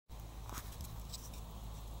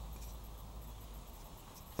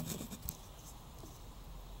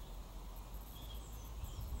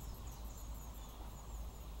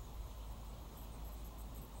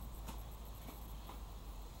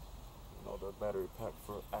battery pack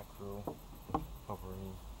for acro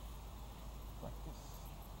hovering practice.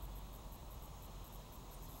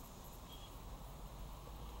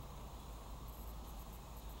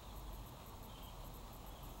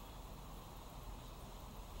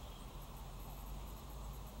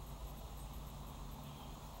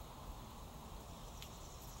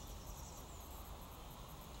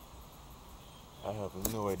 I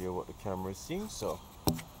have no idea what the camera is seeing, so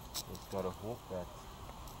just gotta hope that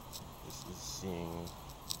this is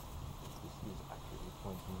accurately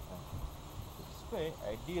pointing at the display.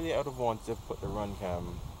 Ideally, I would have wanted to put the run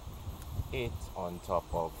cam 8 on top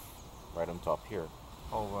of, right on top here.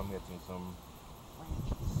 However, I'm getting some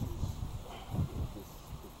range issues with this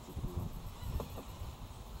particular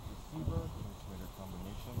receiver, transmitter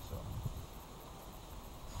combination, so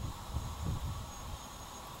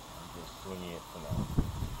I'm just swinging it for now.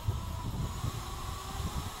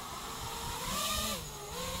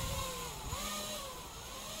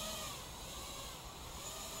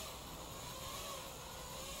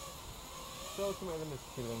 So ultimately, I'm just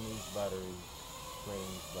killing these batteries, spraying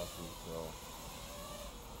these batteries, so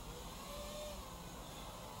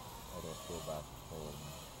I don't go back home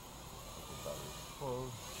with the batteries full.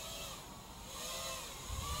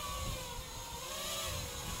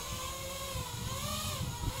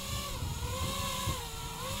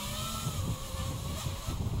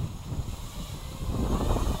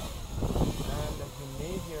 And as you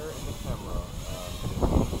may hear in the camera,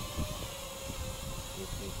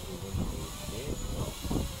 this is a Windows day, so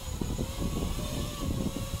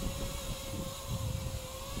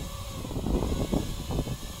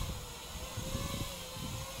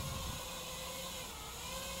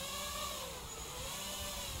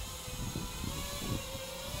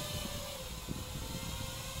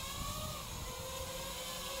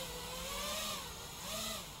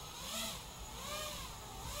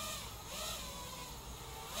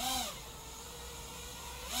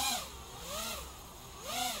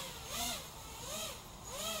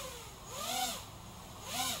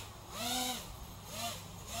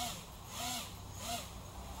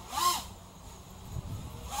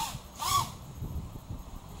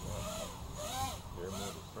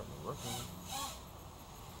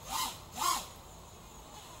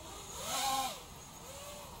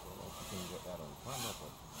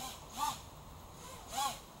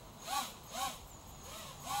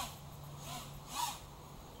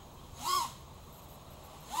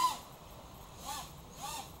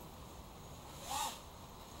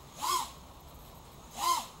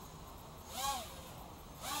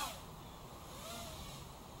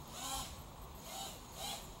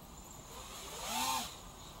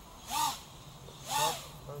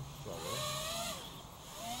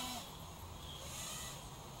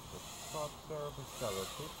serve a shallow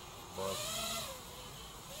pitch, but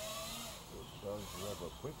it does rev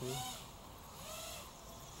up quickly.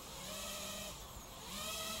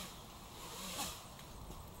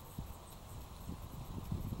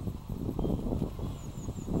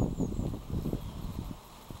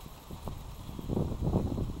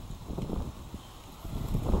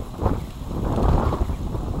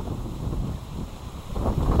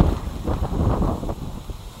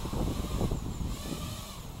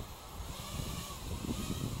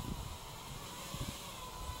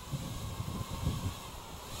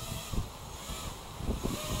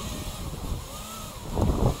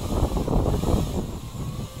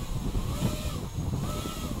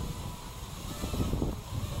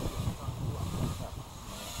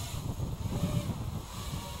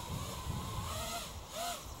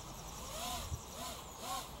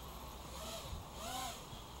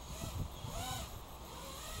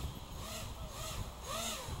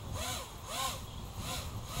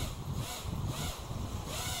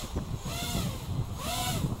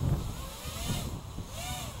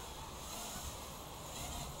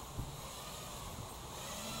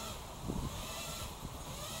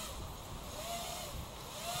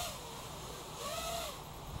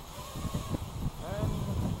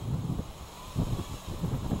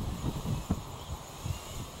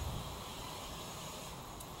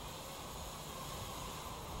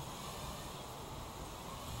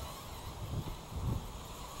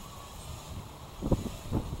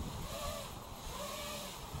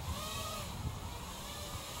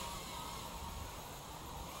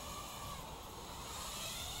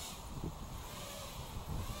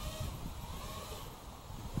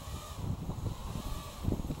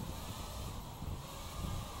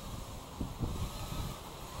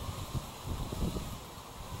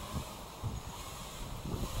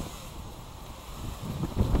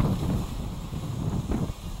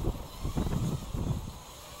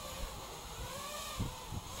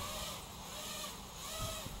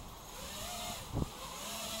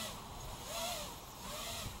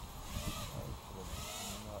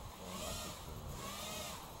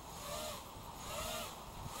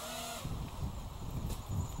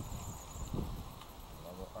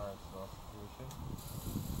 saw situation.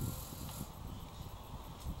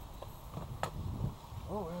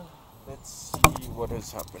 Oh well, let's see what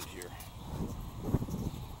has happened here.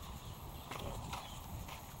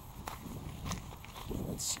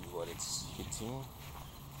 Let's see what it's hitting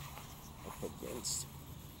up against.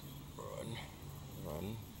 Run,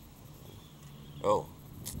 run. Oh,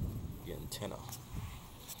 the antenna.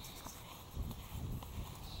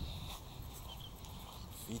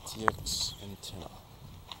 VTX antenna.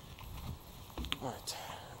 Alright,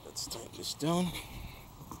 let's tighten this down.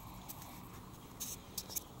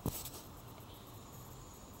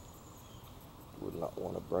 Would not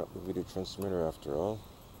want to burn up the video transmitter after all.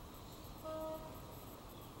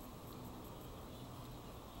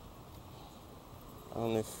 I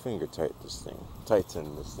don't know if finger tighten this thing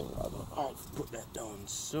rather. Alright, put that down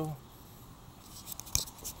so.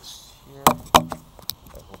 Put this here. I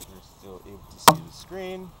hope you're still able to see the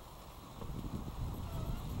screen.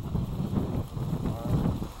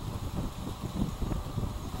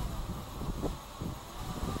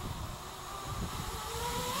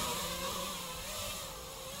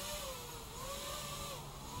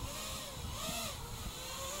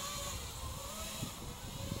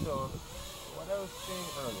 So, what I was saying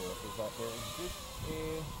earlier is that there exists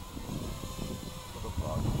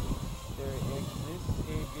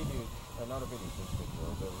another video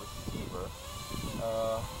transmitter, the receiver,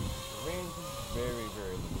 range is very,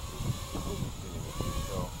 very limited. Completely limited.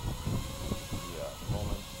 So, yeah, the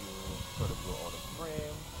moment you sort of go out of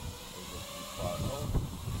frame, it will be far out.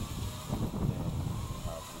 Then you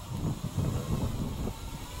have this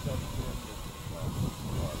reception, this is not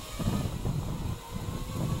far.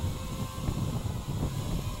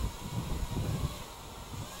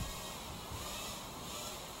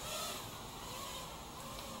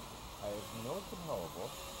 Noted, however,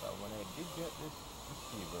 that when I did get this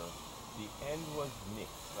receiver, the end was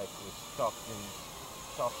mixed, like it was chopped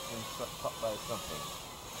by something.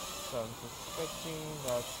 So I'm suspecting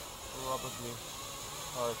that probably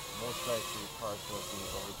most likely part of the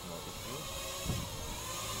original issue.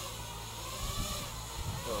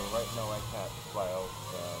 So right now I can't fly out,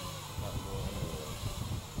 can't go anywhere.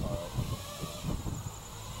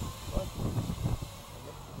 But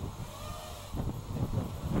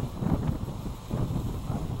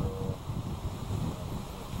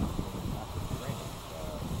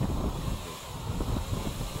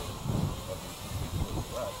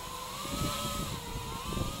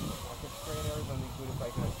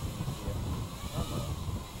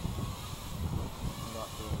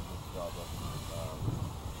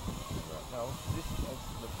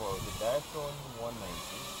the Diatone 190,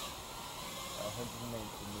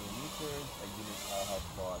 190mm, a unit I had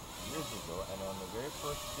bought years ago, and on the very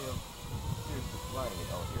first day of seriously flying it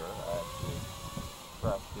out here, I actually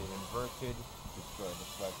crashed it inverted, destroyed the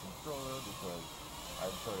flight controller because I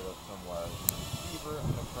shorted out some wires in the receiver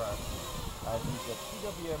and the crash. I used a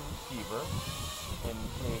PWM receiver in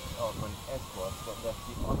place of an S-bus, but left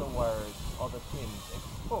the other pins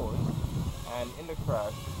exposed, and in the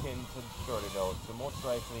crash the pins had shorted out, so most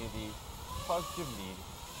likely the positive lead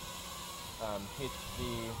hit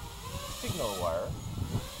the signal wire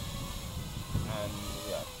and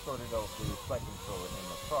shorted out the flight controller in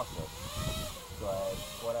the process. So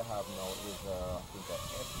what I have now is I think an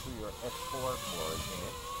F3 or F4 board in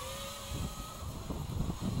it.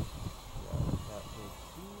 Yeah, I can't go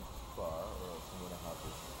too far or else I'm going to have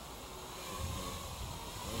this issue.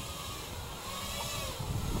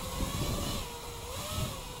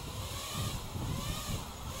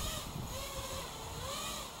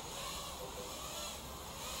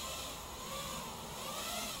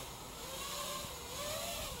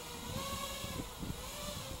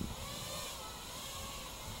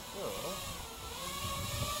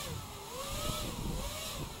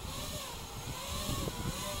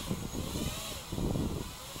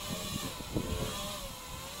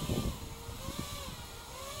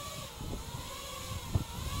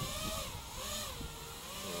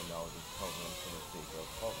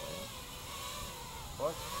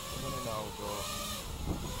 But we're going to now go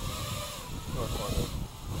short order,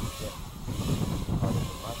 get part of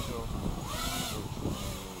the macho, which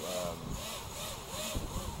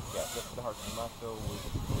get to the heart of the macho, which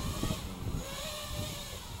is going to be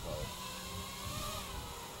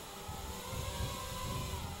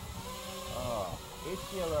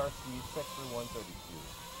HGLRC Sector 132.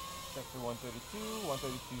 Sector 132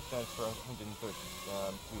 stands for 132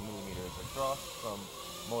 millimeters across from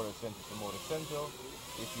motor center to motor center.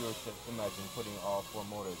 If you were to imagine putting all four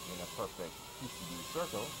motors in a perfect PCB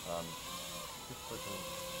circle, 6 circle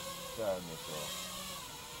diameter.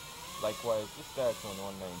 So Likewise, this Diatone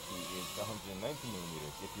 190 is 190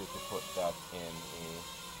 millimeters if you're to put that in a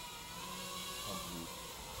complete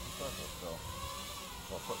circle. So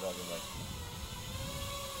I'll put that in like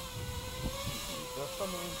there's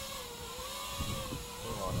something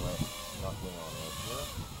going on right, not going on right here.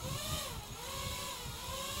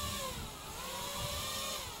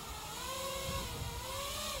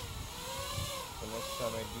 The next time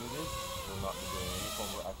I do this, we'll not be doing any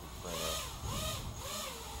form of active sprayer.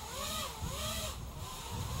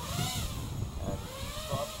 And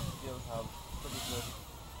props still have pretty good,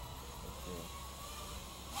 let's see,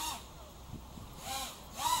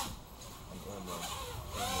 and air mode.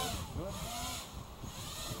 Air mode is good.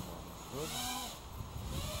 Air mode is good.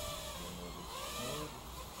 Air mode is good.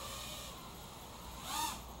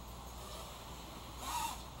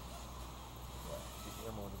 Yeah, the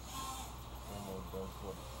air mode does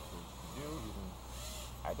what it's supposed to do. Even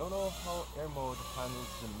I don't know how air mode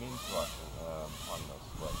handles the main throttle on this,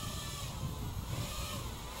 but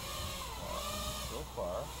so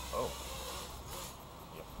far,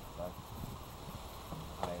 yep, that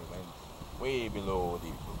I went way below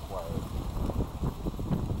the required.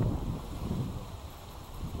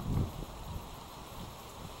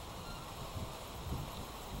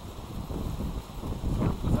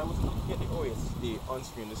 Because I was looking at the OS, the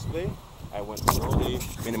on-screen display, I went below the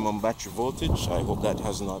minimum battery voltage. I hope that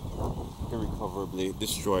has not irrecoverably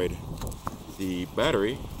destroyed the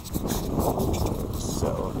battery.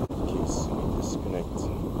 So, in case we disconnect,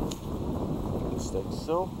 just like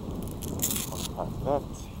so, unpack that.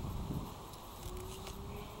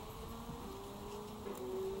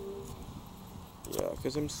 Yeah,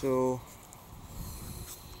 because I'm so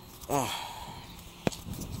trying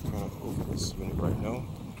to open this unit right now.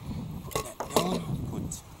 Put that down. Put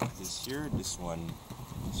this here. This one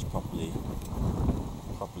is properly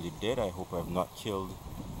dead. I hope I've not killed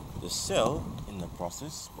the cell in the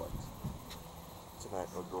process, but tonight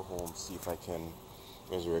I'll go home, see if I can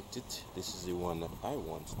resurrect it. This is the one that I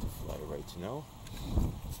want to fly right now.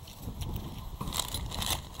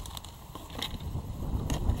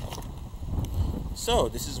 So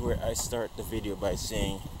this is where I start the video by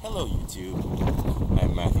saying, hello YouTube,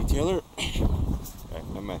 I'm Matthew Taylor.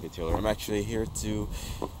 I'm actually here to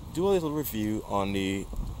do a little review on the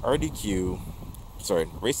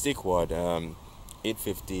Race Day Quad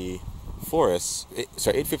 850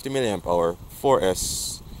 milliamp hour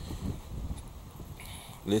 4S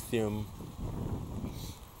lithium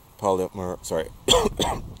polymer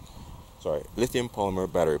lithium polymer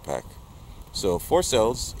battery pack. So 4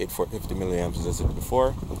 cells, 850 milliamps as I said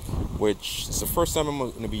before, which is the first time I'm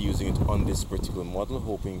going to be using it on this particular model,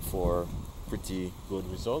 hoping for pretty good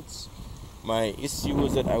results. My issue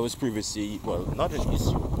was that I was previously, well, not an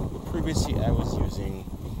issue, but previously I was using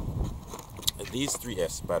these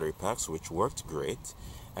 3S battery packs, which worked great,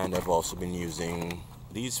 and I've also been using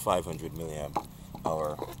these 500 milliamp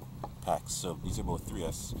hour packs. So these are both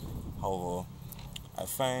 3S. However, I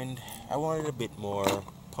find I wanted a bit more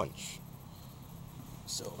punch.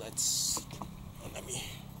 So let me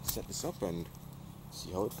set this up and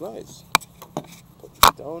see how it flies. Put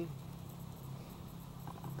this down.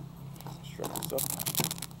 Strap this up.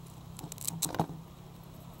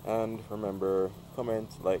 And remember, comment,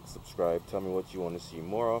 like, subscribe, tell me what you want to see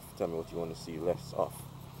more of, tell me what you want to see less of.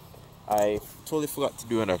 I totally forgot to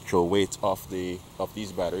do an actual weight of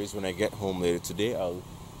these batteries. When I get home later today, I'll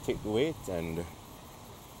take the weight and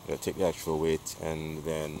take the actual weight and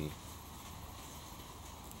then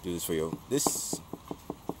do this for you. This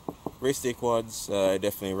Race Day Quads, I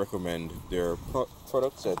definitely recommend their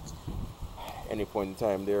products at any point in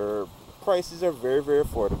time. Their prices are very, very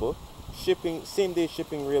affordable. Shipping, same day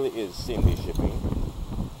shipping really is same day shipping,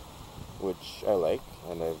 which I like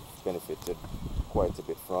and I've benefited quite a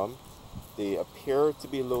bit from. They appear to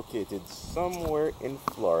be located somewhere in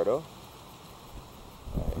Florida.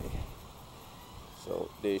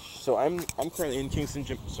 I'm currently in Kingston,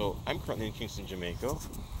 Jamaica,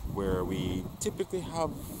 where we typically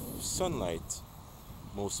have sunlight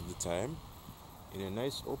most of the time in a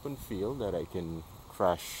nice open field that I can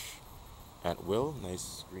crash at will.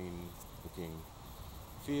 Nice green looking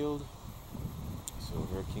field. So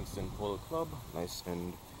here at Kingston Polo Club, nice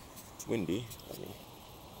and windy. Let me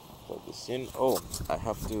plug this in. Oh, I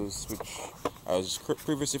have to switch. I was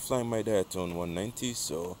previously flying my Diatone 190,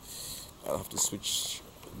 so I'll have to switch,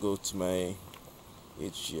 go to my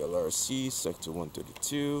HGLRC Sector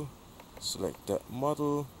 132, select that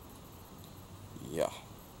model. Yeah,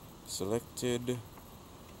 selected.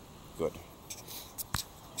 Good.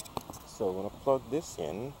 So I'm going to plug this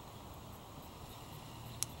in.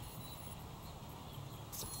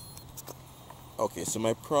 Okay, so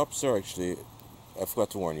my props are actually, I forgot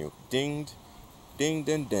to warn you, dinged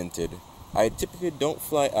and dented. I typically don't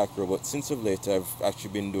fly acro, but since of late I've actually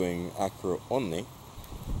been doing acro only,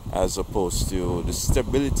 as opposed to the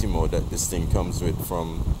stability mode that this thing comes with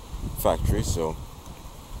from factory. So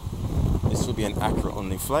this will be an acro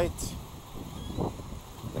only flight.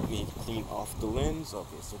 Let me clean off the lens.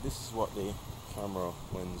 Okay, so this is what the camera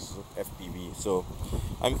lens FPV. So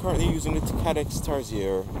I'm currently using the Cadex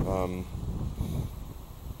Tarsier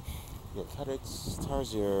Cadex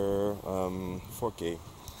Tarsier 4K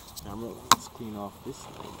camera. Let's clean off this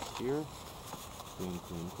lens here.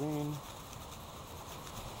 Clean.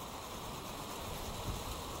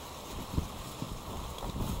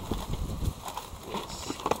 Yes.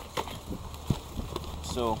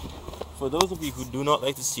 So for those of you who do not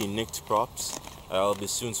like to see nicked props, I'll be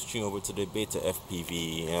soon switching over to the Beta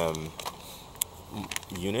FPV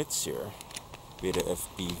units here. Beta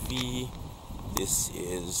FPV. This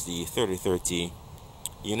is the 3030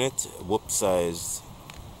 unit, whoop-sized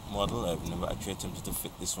model. I've never actually attempted to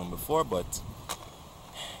fit this one before, but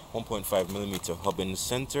 1.5mm hub in the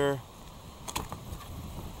center.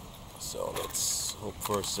 So let's hope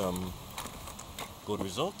for some good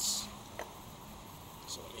results.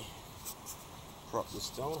 So let me prop this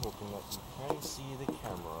down, hoping that you can see the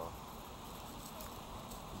camera.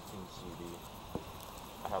 You can see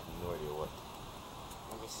I have no idea what.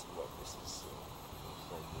 Let me see what this is.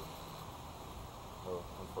 Oh,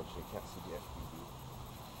 unfortunately, can't see the FPV.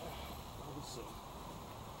 So,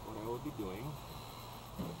 what I will be doing,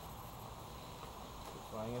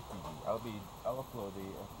 flying FPV. I'll upload the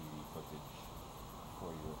FPV footage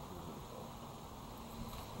for you.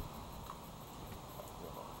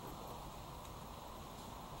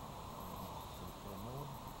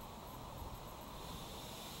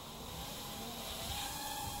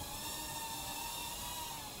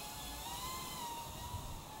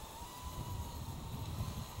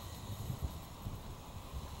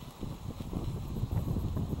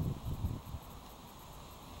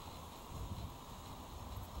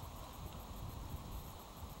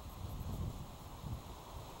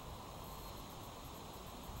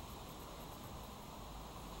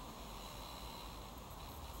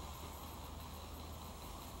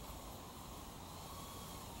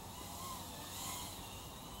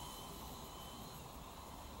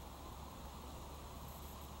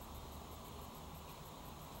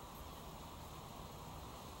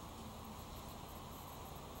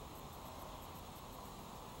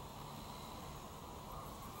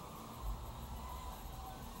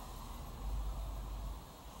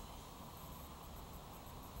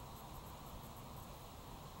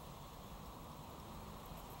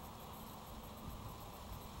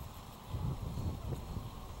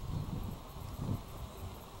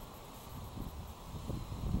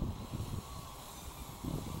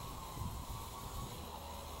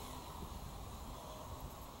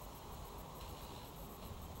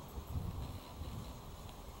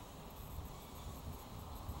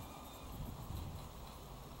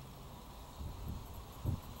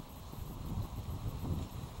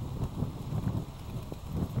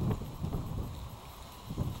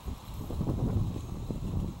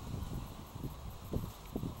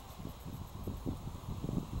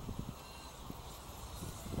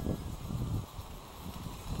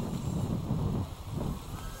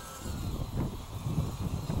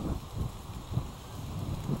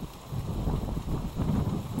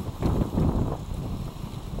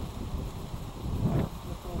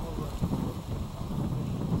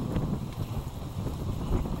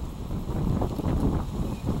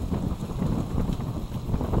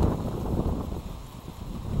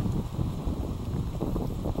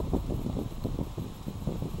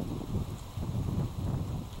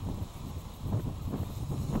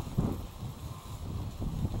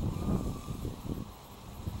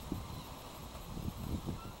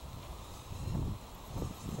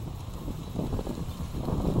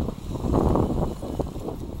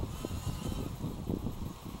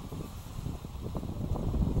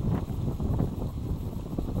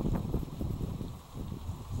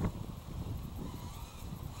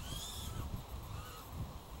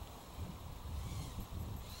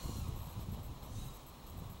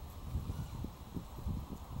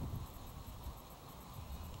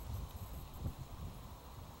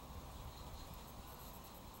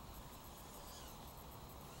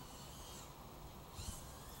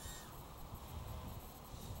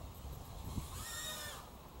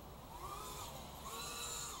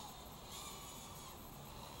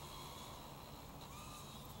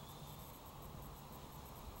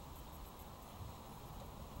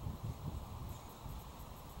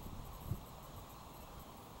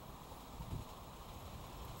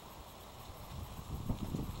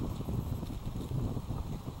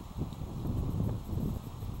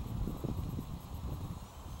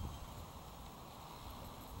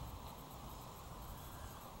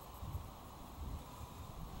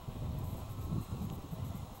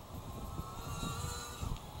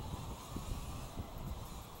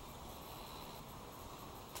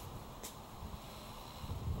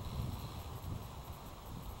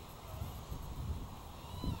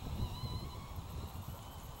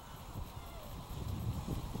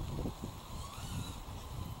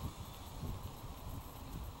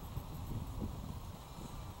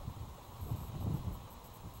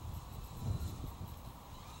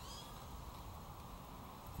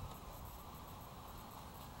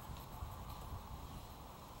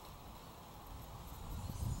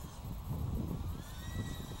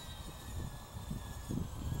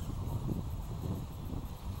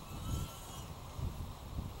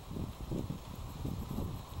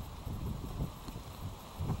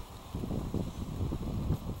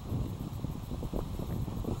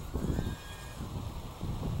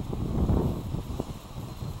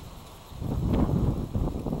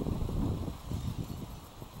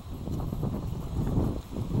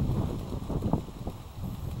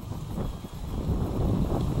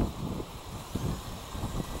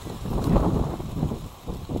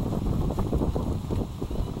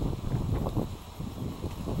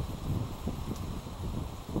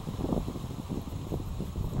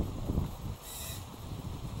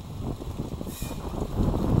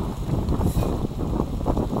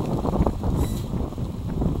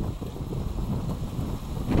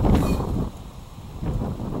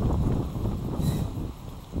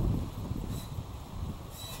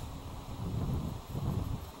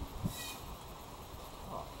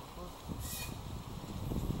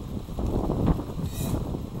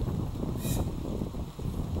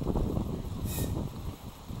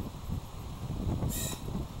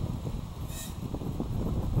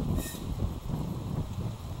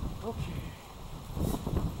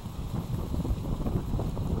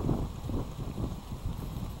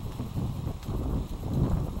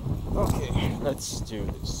 let's do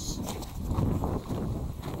this.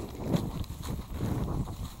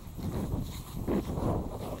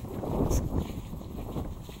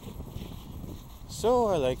 So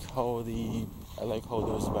I like how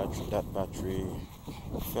that battery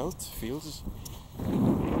feels.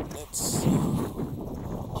 Let's see.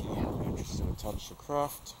 Okay, I'm just gonna touch the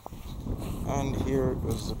craft. And here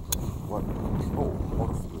is what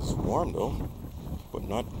water feels warm though, but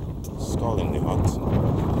not scaldingly hot.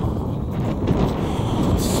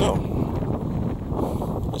 So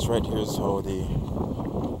this right here is how the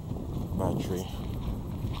battery.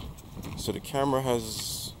 So the camera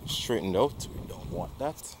has straightened out. We don't want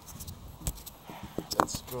that.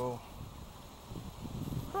 Let's go.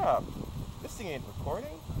 Crap! This thing ain't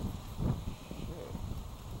recording. Shit.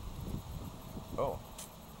 Oh,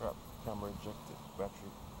 crap! Camera ejected.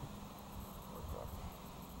 Battery. Oh crap.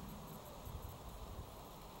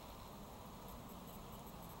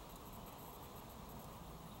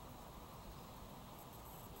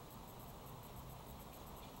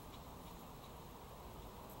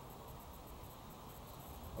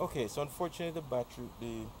 Okay, so unfortunately the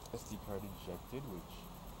SD card ejected, which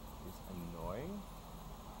is annoying.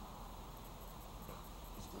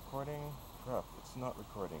 Is it recording? Crap, it's not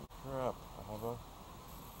recording. Crap, I have a...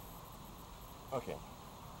 Okay.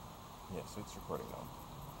 Yeah, so it's recording now.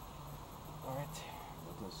 Alright,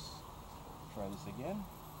 let us try this again.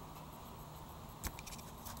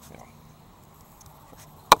 Yeah.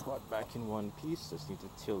 Put back in one piece, just need to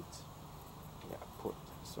tilt. Yeah, put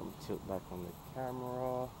some tilt back on the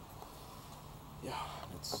camera. Yeah,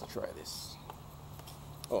 let's try this.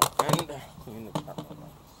 Oh, and clean the camera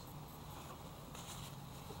back.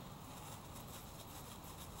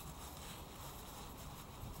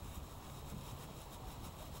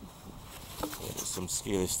 Yeah, there's some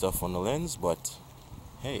scaly stuff on the lens, but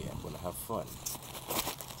hey, I'm gonna have fun.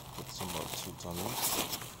 Put some more tilt on this.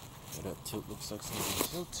 Yeah, that tilt looks like something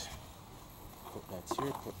tilt. Put that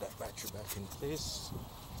here, put that battery back in place.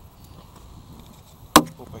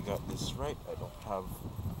 Hope I got this right. I don't have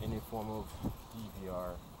any form of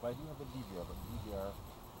DVR. Well, I do have a DVR, but DVR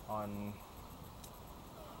on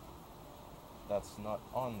that's not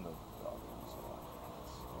on the goggles. So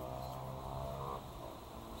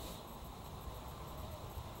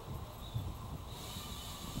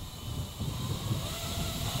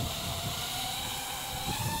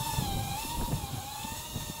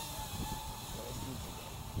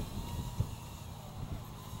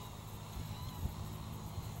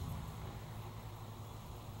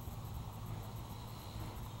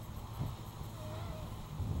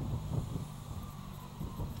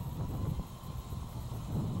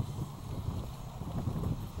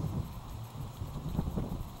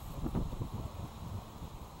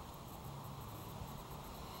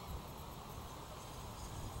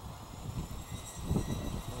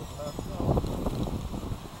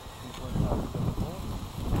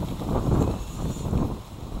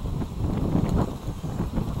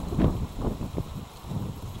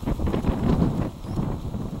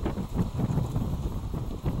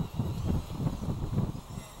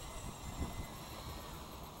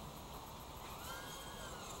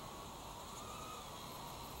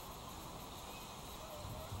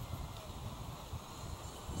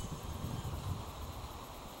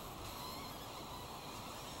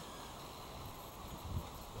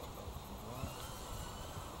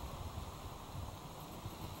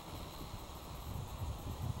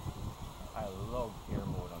I love air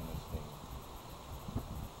mode on this thing.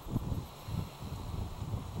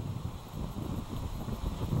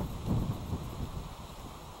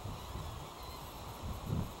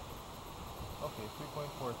 Okay,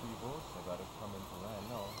 3.43 volts. I gotta come into land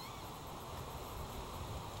now.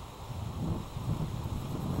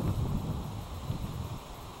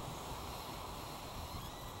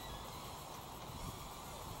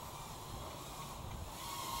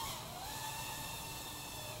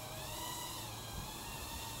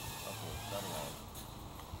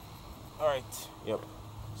 Alright, yep,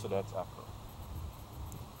 so that's after.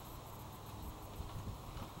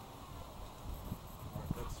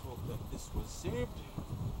 Alright, let's hope that this was saved,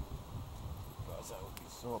 because I would be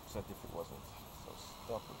so upset if it wasn't. So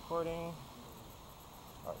stop recording.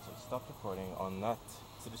 Alright, so stop recording on that.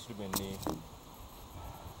 So this should have been the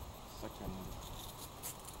second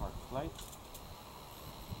part flight.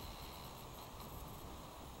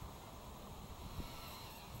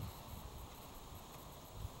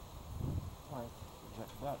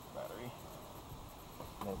 Eject that battery.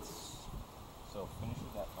 Let's finish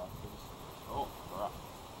with that battery. Oh, crap.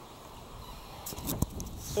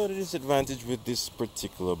 So the disadvantage with this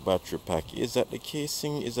particular battery pack is that the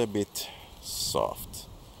casing is a bit soft.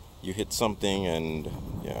 you hit something, and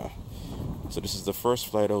yeah. So this is the first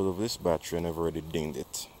flight out of this battery, and I've already dinged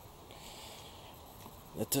it.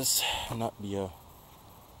 Let us not be a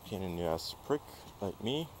pain in the ass prick like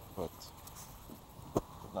me, but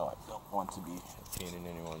no, I don't want to be a pain in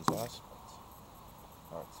anyone's ass.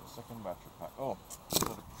 Alright, so second battery pack. Oh, so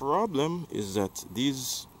the problem is that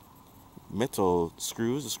these metal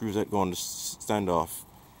screws, the screws that go on the standoff,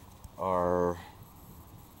 are,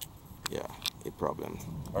 yeah, a problem.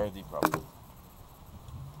 Are the problem.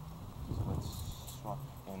 So let's swap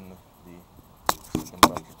in the second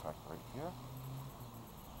battery pack right here.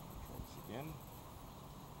 Try this again.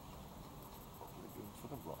 What we're doing for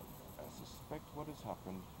the vlog. I suspect what has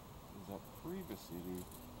happened is that previously the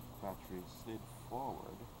battery slid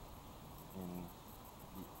forward in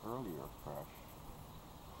the earlier crash.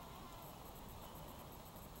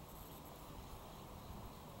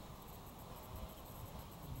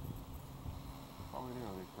 Probably the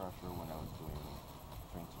earlier crash, or when I was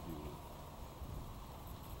trying to do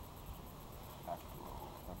I'm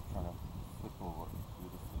trying to flip over, do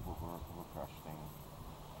the flip over crash thing,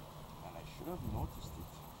 and I should have noticed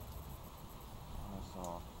it when I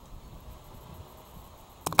saw.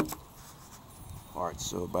 Alright,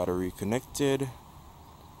 so battery connected,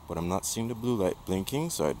 but I'm not seeing the blue light blinking,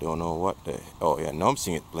 so I don't know what the, oh yeah, now I'm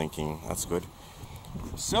seeing it blinking. That's good.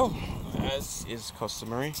 So, as is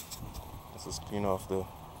customary, let's just clean off the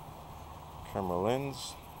camera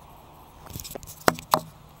lens.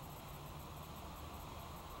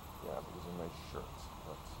 Yeah, because of my shirt,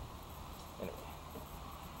 but anyway,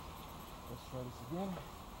 let's try this again.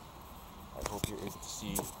 I hope you're able to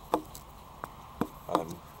see.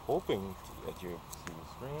 I'm hoping that you see the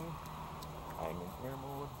screen. I'm in air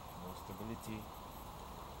mode, no stability,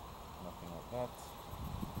 nothing like that.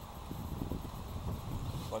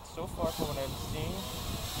 But so far from what I'm seeing,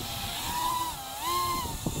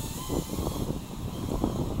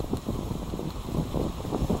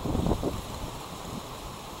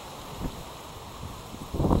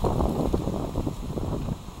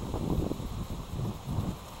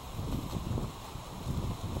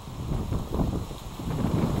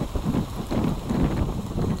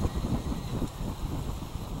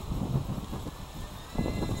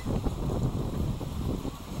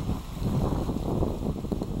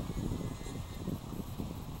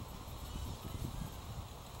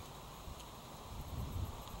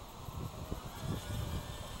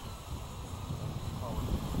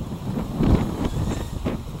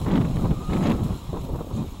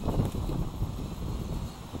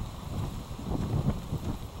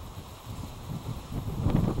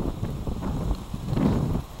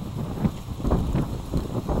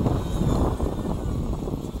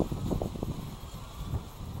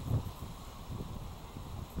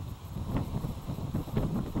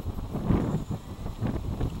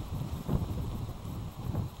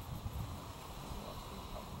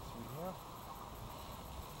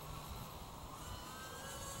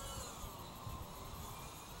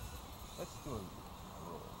 let's do a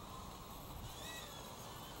roll.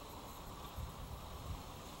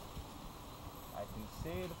 I can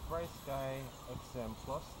say the Price Guy XM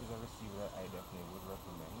Plus is a receiver that I definitely would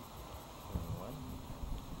recommend to anyone.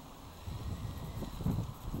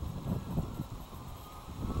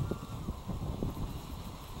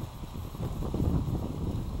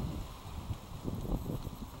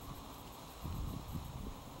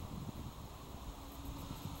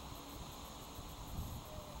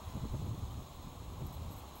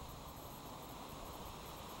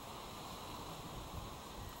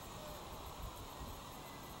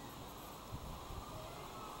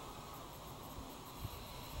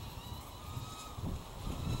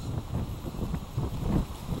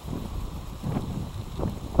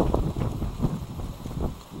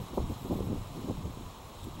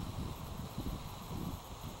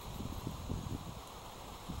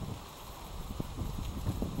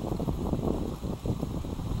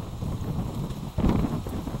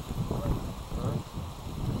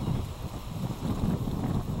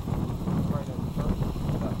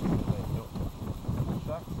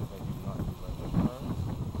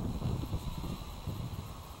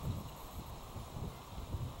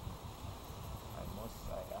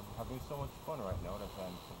 So much fun right now that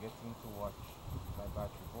I'm forgetting to watch my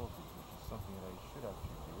battery voltage, which is something that I should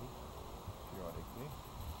actually do periodically.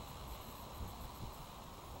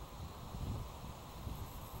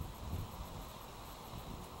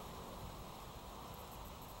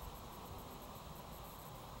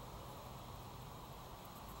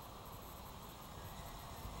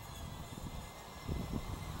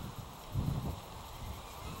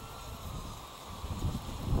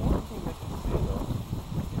 One thing that you say though,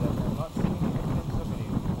 is that I'm not seeing any evidence of any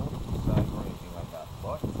voltage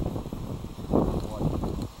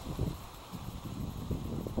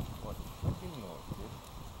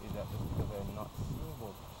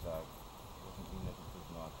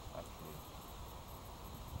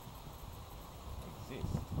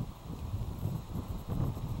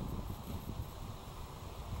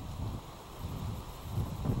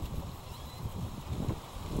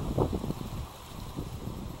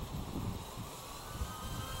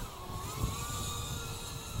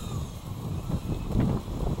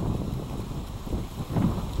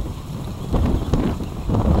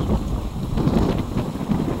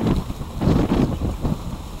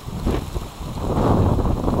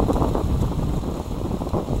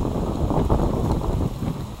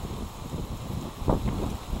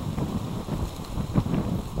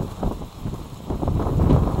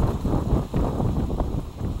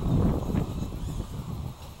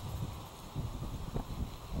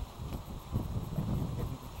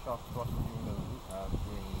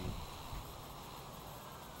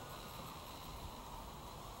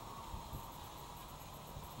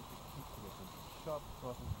stop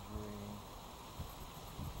because it's draining.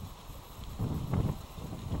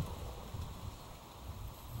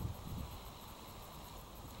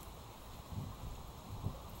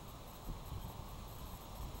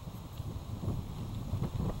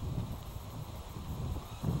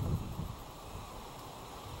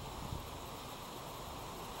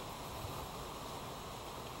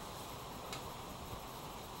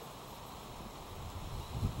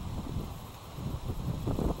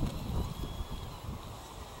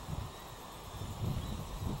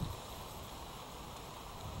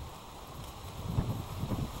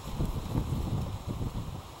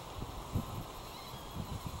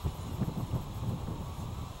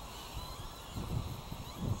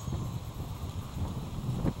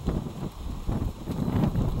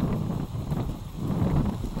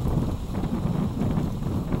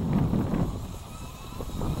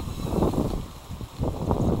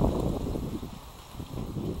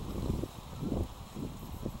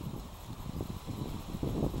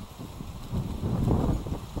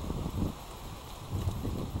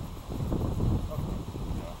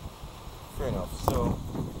 Fair enough. So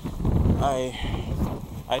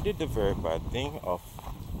I did the very bad thing of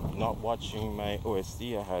not watching my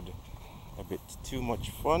OSD. I had a bit too much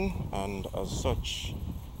fun, and as such,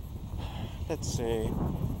 let's say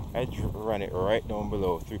I ran it right down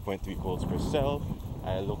below 3.3 volts per cell.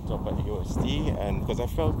 I looked up at the OSD, and because I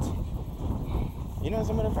felt, as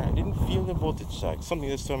a matter of fact, I didn't feel the voltage tag. Something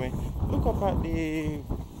just told me, look up at the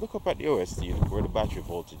OSD where the battery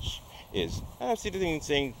voltage is. And I see the thing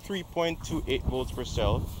saying 3.28 volts per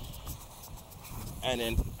cell. And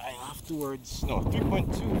then I afterwards, no,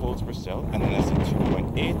 3.2 volts per cell, and then I said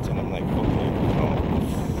 2.8, and I'm like, okay,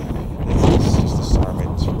 let's just disarm it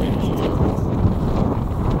right here.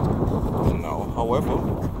 And now, however,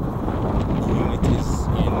 the unit is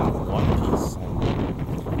in one piece,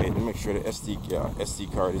 and let me make sure the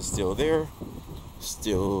SD card is still there,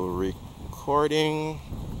 still recording,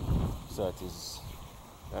 so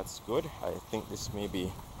that's good. I think this may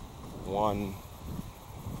be one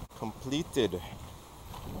completed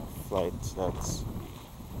flight that's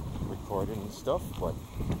recorded and stuff, but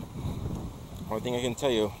one thing I can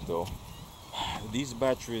tell you though, these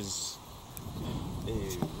batteries,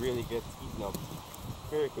 they really get eaten up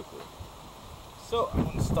very quickly. So I'm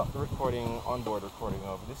going to stop the onboard recording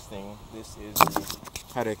of this thing. This is the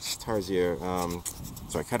Cadex Tarsier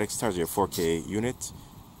 4K unit.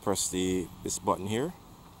 Press this button here.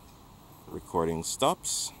 Recording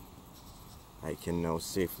stops. I can now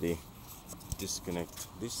safely disconnect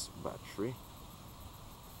this battery.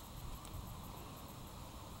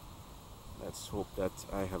 Let's hope that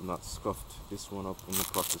I have not scuffed this one up in the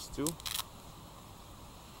process too.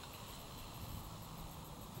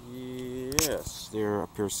 Yes, there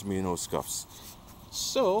appears to be no scuffs.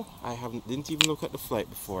 So I didn't even look at the flight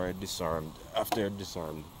before I disarmed. After I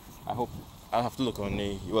disarmed, I'll have to look on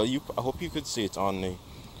the. Well, I hope you could see it on the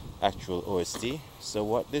actual OSD. So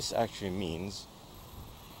what this actually means,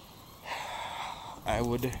 I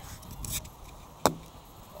would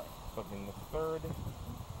plug in the third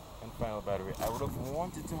and final battery. I would have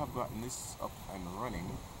wanted to have gotten this up and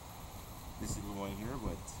running, this little one here,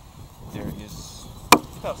 but there is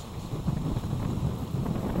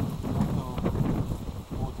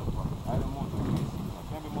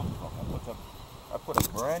I put a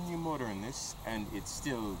brand new motor in this, and it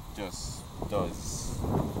still just does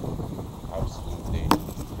absolutely.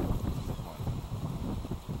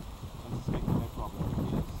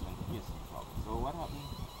 So what happened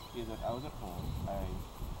is that I was at home, I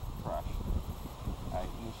crashed, I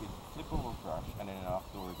initiated flip over crash, and then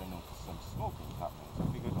afterwards I noticed some smoking happening. So I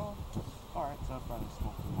figured, alright, so I'll probably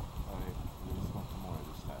smoke more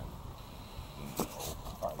this time.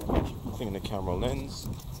 Alright, I'm cleaning the camera lens.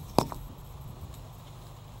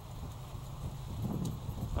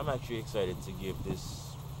 I'm actually excited to give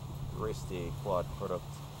this Race Day Quad product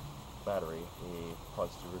battery a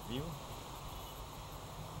positive review.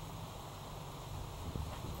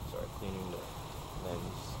 Sorry, cleaning the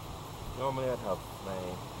lens. Normally I'd have my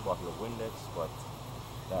bottle of Windex, but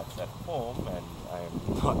that's at home and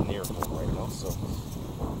I'm not near home right now, so let's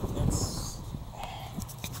do this.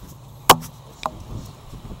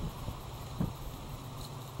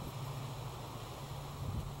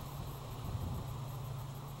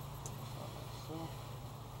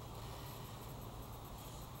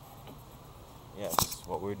 Yes,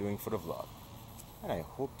 what we're doing for the vlog. And I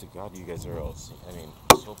hope to God you guys are all just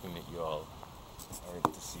hoping that you all are able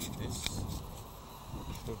to see this.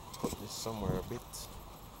 To put this somewhere a bit,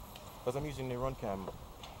 because I'm using the Runcam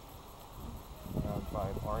Round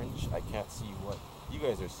 5 orange. I can't see what you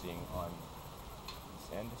guys are seeing on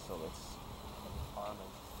this end, so let's And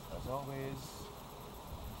as always,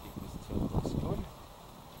 if this tilt looks good.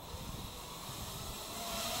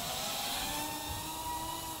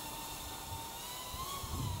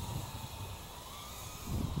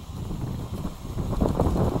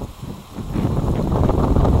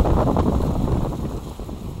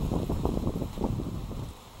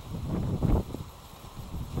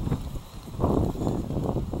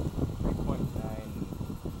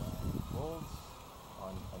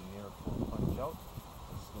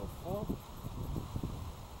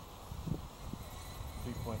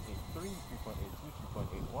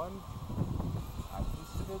 I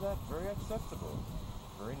consider that very acceptable,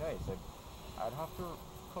 very nice. I'd have to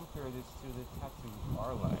compare this to the tattoo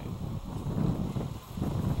R line.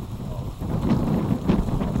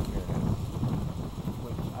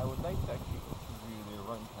 Which I would like to actually interview the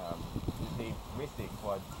run cam with a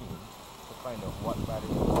quad team to find out what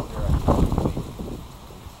batteries they're actually using in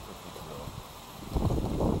this particular.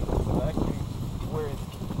 So actually,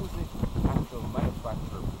 who's the actual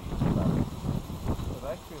manufacturer for these batteries? Because I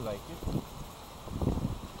actually like it.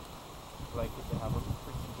 To have a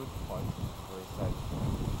pretty good punch, very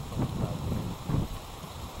satisfying.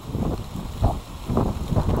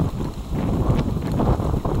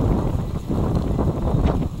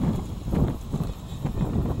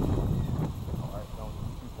 Alright, down to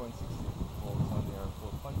 3.66 volts on there,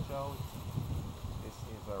 full punch out. This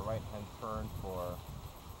is a right hand turn for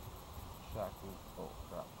shackles. Oh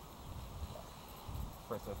crap.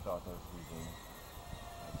 First I thought I was using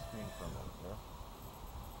my screen for a moment there.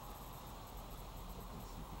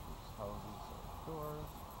 Houses or doors.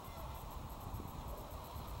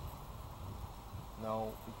 Now,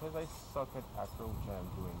 because I suck at acro, which I am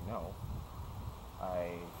doing now,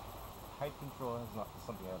 height control is not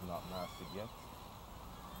something I have not mastered yet.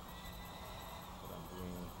 But I'm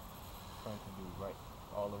trying to do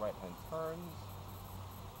all the right hand turns.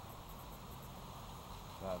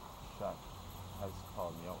 That shot has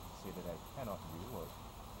called me out to say that I cannot do or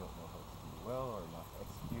don't know how to do well or not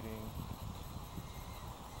executing.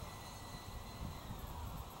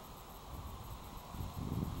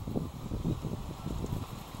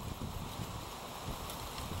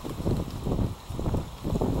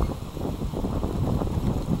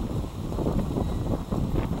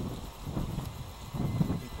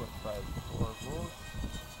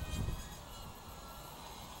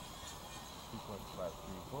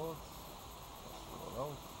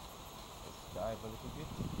 Dive a little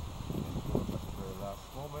bit and go up to the very last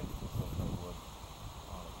moment, just like I would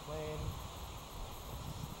on a plane.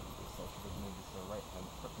 I should have made this a right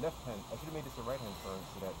hand, I should have made this a right hand turn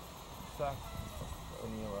so that Zach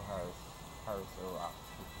O'Neill or Harris or Rock,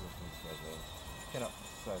 which person says cannot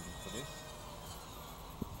decide for this.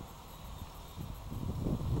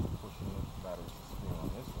 Pushing the batteries to spring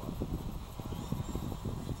on this one.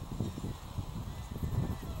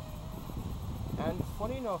 And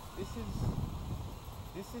funny enough, this is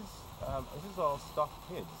all stock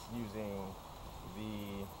kids using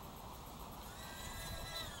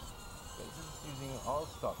all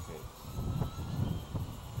stock kids.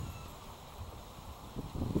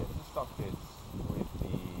 Yeah, this is stock kids with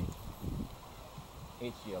the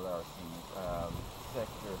HGLRC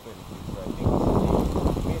Sector 32. So I think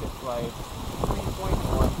they made it fly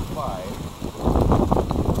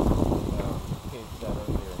 3.15 kids that are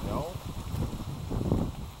there now.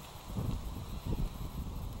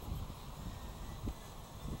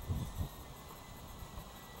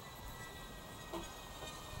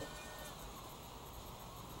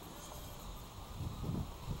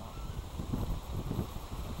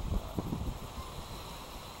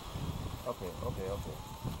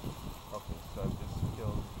 Okay, so I'm just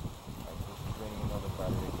draining another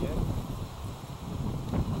battery again.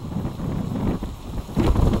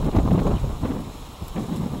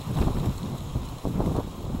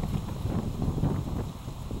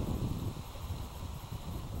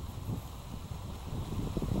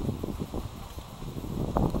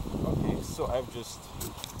 Okay, so I've just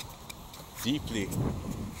deeply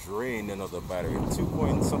drained another battery, 2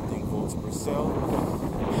 point something volts per cell.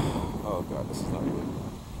 Oh god, this is not good.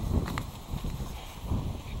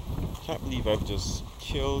 Can't believe I've just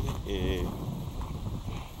killed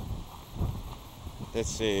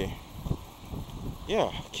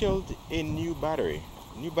killed a new battery,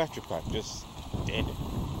 new battery pack, just dead.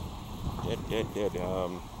 Yeah,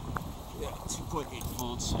 2.8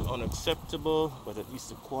 volts, unacceptable, but at least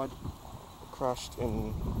the quad crashed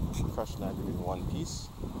landed in one piece.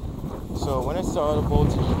 So when I saw the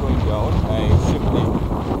voltage going down, I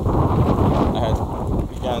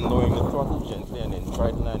began lowering the throttle gently and then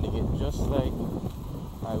tried landing it just like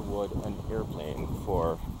I would an airplane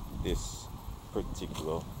for this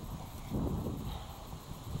particular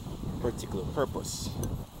purpose.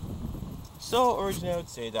 So originally I would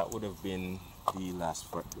say that would have been the last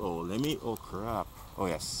part. Oh crap. Oh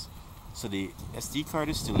yes. So the SD card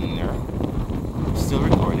is still in there. Still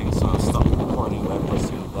recording, so I'll stop recording by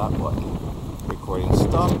pressing that button. Recording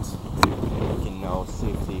stopped. I can now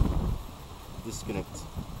safely disconnect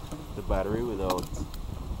the battery without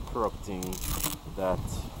corrupting that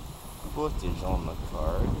footage on the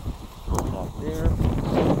card. Throw that there.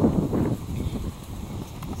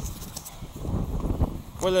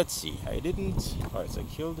 Well, let's see. Alright, so I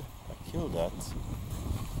killed that.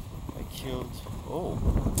 Oh,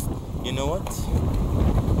 you know what?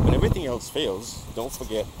 When everything else fails, don't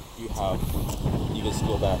forget you just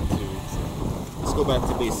go back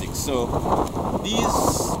to basics. So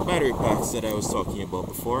these battery packs that I was talking about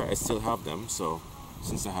before, I still have them. So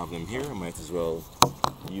since I have them here, I might as well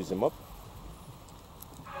use them up.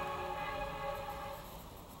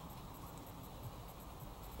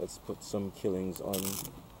 Let's put some killings on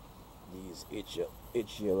these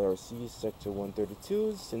HGLRC Sector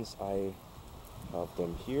 132s since I have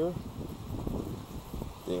them here.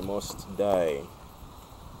 They must die.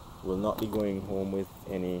 Will not be going home with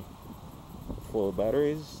any full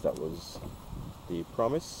batteries. That was the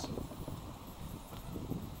promise.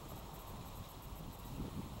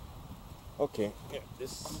 Okay, yeah,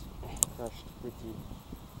 this crashed pretty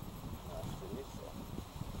naturally, so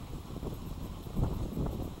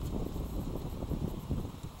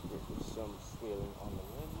there's some scaling on the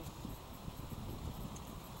lens.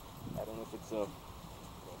 I don't know if it's a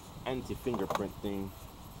anti-fingerprint thing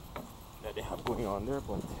that they have going on there,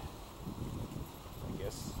 but I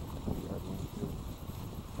guess we are going to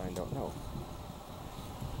find out now.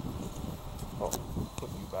 Oh, put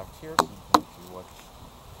you back here so you can actually watch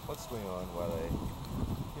what's going on while I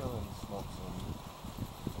kill and smoke some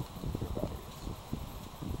computer batteries.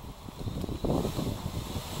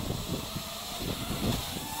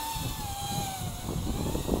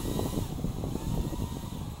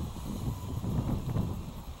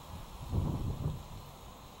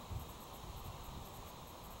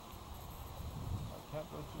 I can't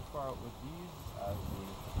go too far out with these as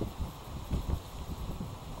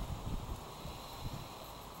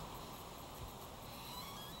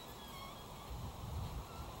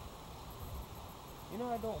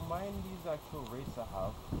I don't mind these actual rates I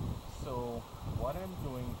have. So what I'm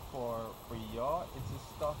doing for yaw, it's a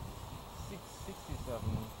stock 667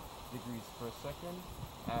 degrees per second,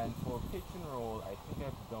 and for pitch and roll I think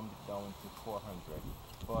I've dumbed it down to 400.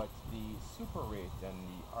 But the super rate and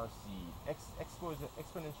the RC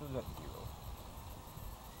exponential is at 0.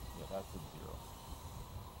 Yeah, that's at 0.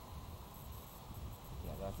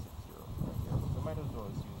 Yeah, that's at 0 right there. So I might as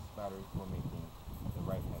well use this battery for making the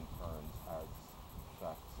right hand turns, as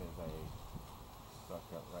Shaq says I suck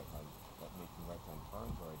at making right hand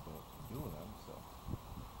turns, or I don't do them. So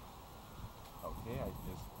okay, I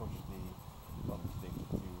just pushed the thumbstick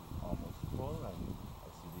to almost full, and I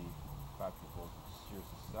see the battery voltage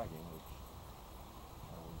seriously sagging, which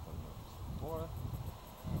I wouldn't have noticed before.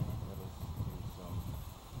 Let us do some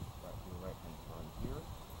right hand turn here.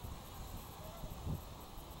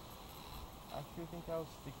 Actually, I think I'll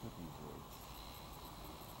stick with these rates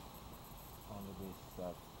on the basis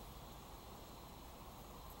that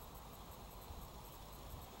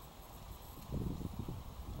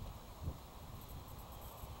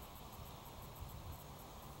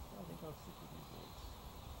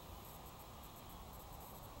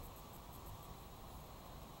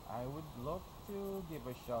I would love to give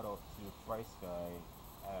a shout out to FrySky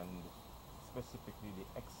and specifically the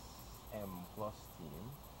XM Plus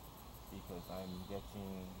team, because I'm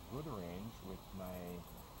getting good range with my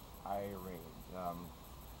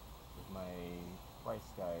with my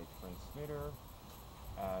FrySky transmitter,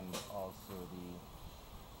 and also the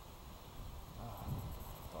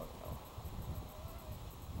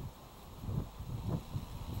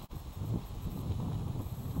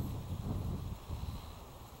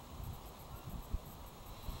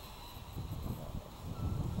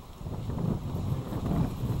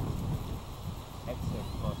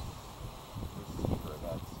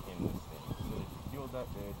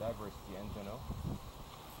diversity antenna.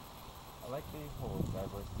 I like the whole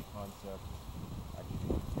diversity concept.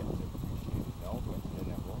 Actually, get to appreciate it now, but to the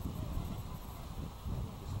level.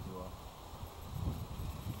 Just do a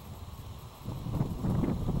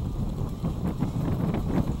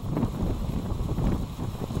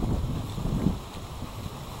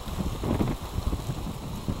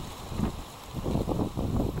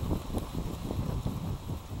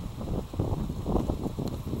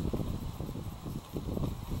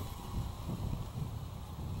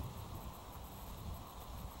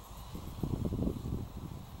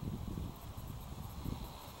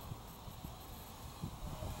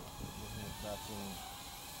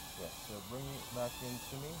back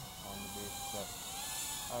into me on the basis that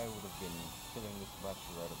I would have been filling this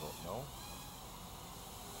battery right about now.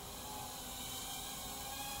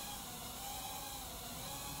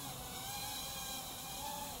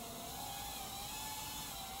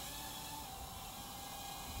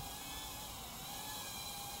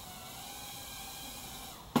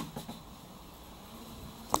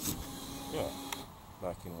 Yeah,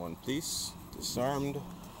 back in one piece, disarmed.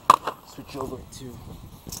 Switch over to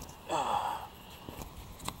yeah.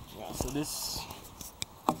 So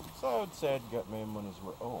I would say I'd get my money's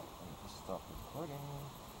worth. Oh, I need to stop recording.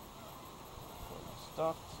 Recording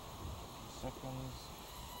stopped. Seconds.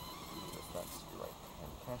 If that's right.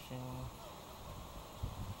 And caching.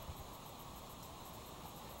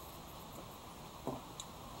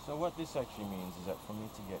 So what this actually means is that for me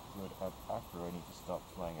to get good at acro, I need to stop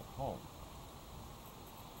flying at home.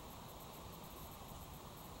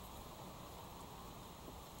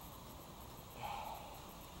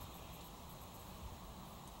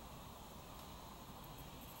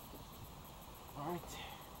 Alright.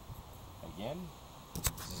 Again,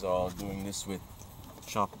 this is all doing this with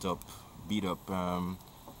chopped up, beat up,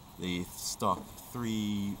 the stock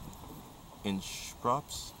 3-inch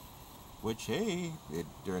props. Which, hey,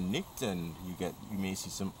 they're nicked and you may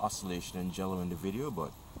see some oscillation and jello in the video,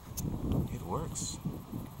 but it works.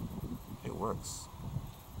 It works.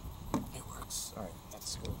 It works. Alright,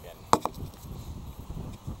 let's go again.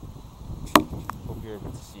 Hope you're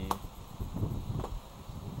able to see the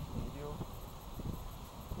video.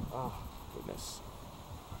 Oh, goodness.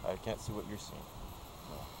 I can't see what you're seeing.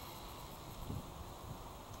 No.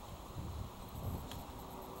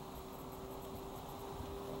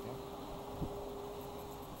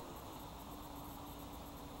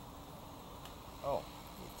 Oh,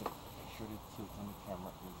 need to make sure the tilt on the camera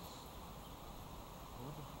is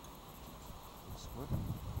good. Looks good.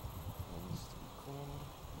 It needs to be cleaned.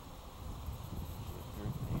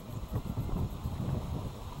 Very clean.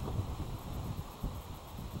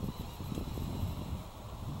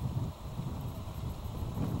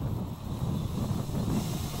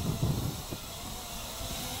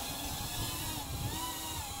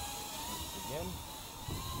 Again.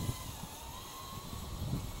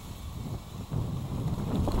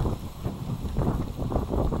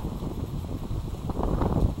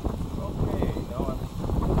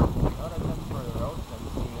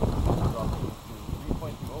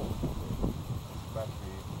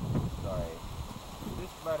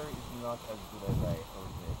 Battery is not as good as I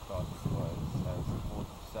originally thought it was, as the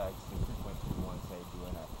voltage sags to 3.3 once I do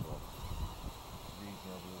an actual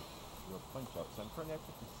reasonable punch out. So I'm currently at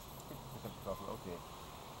 50% throttle. Okay,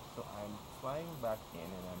 so I'm flying back in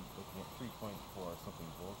and I'm looking at 3.4 something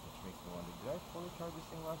volts, which makes me wonder, did I fully charge this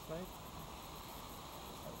thing last night?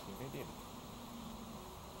 I think I did.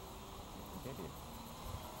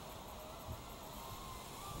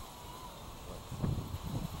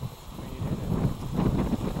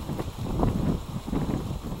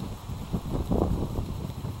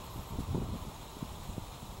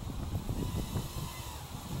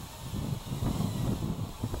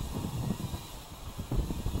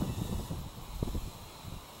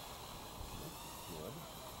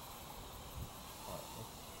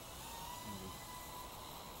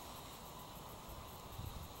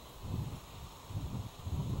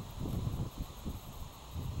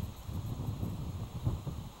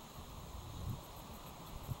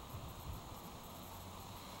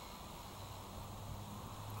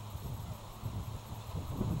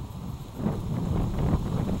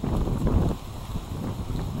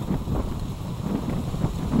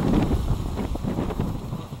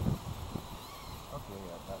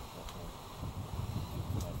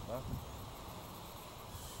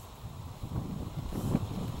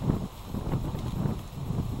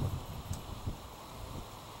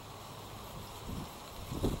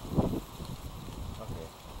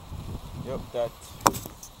 Yep, that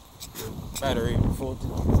battery voltage.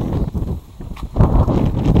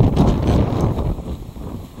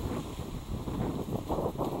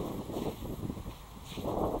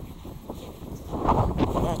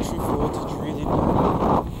 Battery voltage really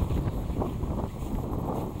low.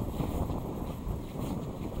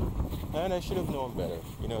 And I should have known better.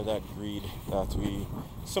 You know, that greed that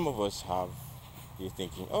some of us have. You're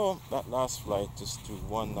thinking, oh, that last flight, just do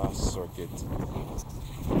one last circuit.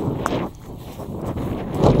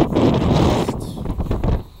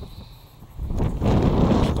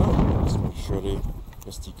 Let's make sure the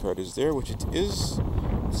SD card is there, which it is.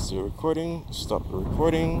 Still recording. Stop the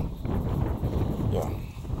recording. Yeah.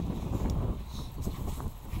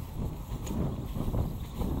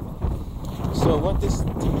 So what this to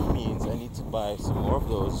me means, I need to buy some more of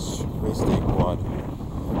those race day quad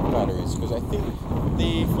batteries, because I think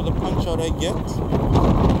for the punch out I get,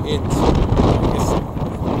 it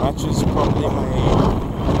matches probably my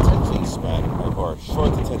attention span, or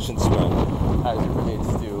short attention span, as it relates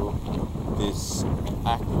to this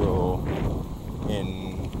acro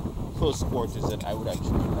in close quarters that I would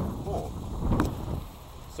actually have at home.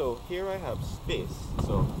 So here I have space.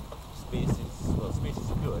 So space is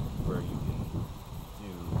good where you can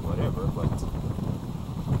do whatever, but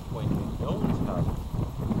when you don't have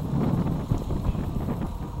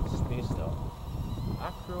space now,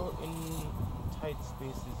 acro in tight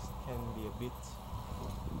spaces can be a bit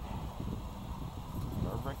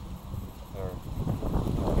nerve-wracking, or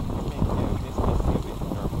basically a bit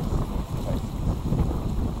nervous in tight spaces.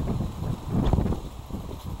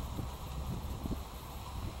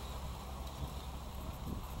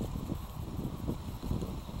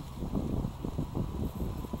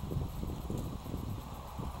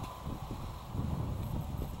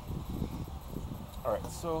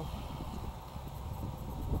 Alright, so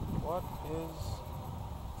what is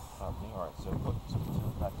happening? Alright, so put some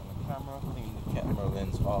tilt back on the camera, clean the camera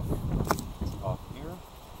lens off here.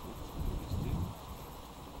 Just do.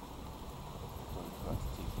 So let's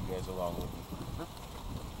take you guys along with me for the trip.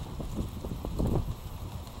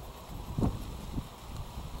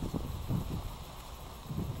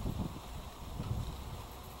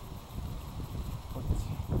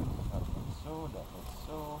 That looks so, that looks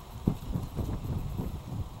so.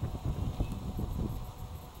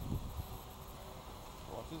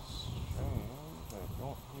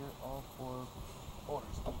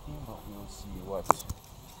 See what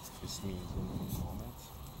this means in a moment.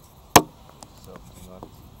 So do not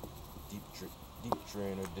deep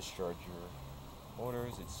drain or discharge your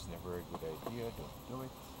motors. It's never a good idea. Don't do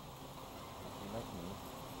it. If you're like me,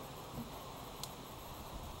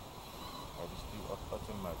 I just do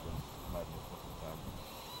utter madness most of the time.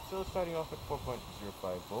 So starting off at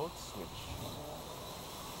 4.05 volts, which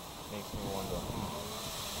makes me wonder,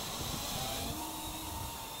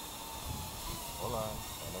 hold on,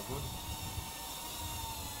 kind of good.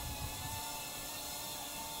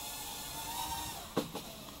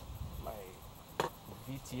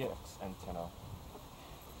 VTX antenna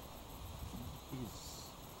is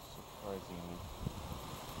surprisingly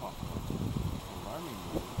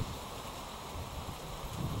alarmingly.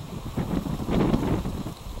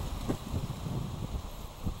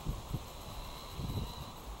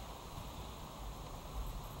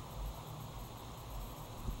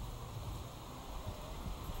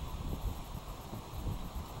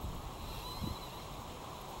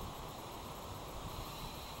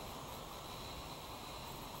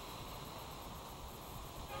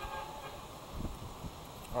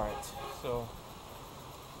 Alright, so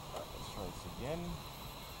let's try this again.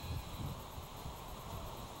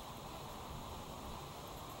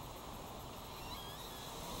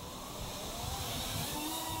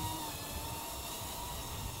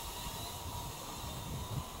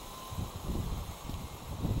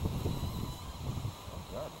 Oh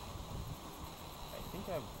god. I think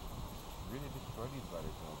I've really destroyed these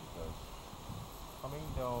batteries now, because coming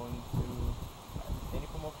down to any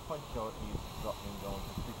form of punch out is dropping down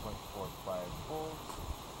to 3.45 volts,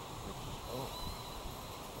 which, oh,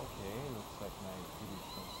 okay, looks like my video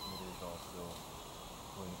transmitter is also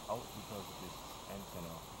going out because of this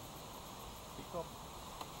antenna pickup.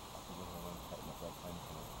 I think I'm going to tighten up that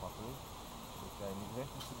antenna properly, which I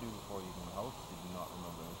neglected to do before leaving the house. Did not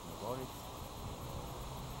remember anything about it.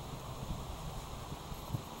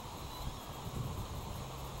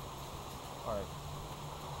 Alright.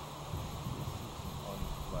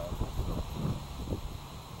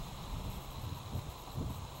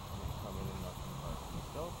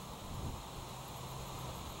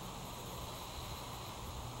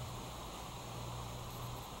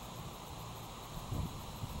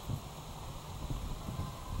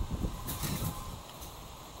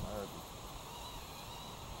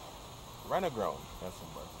 Run aground. That's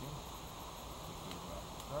embarrassing.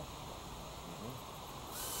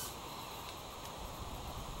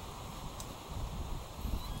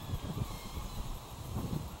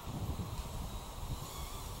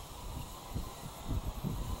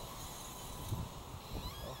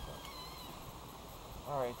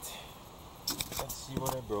 Alright. Let's see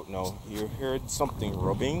what I broke now. You heard something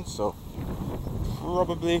rubbing, so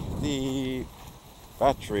probably the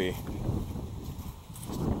battery.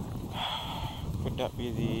 Could that be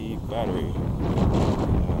the battery?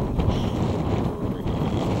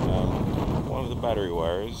 One of the battery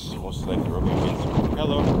wires, most likely rubbing against the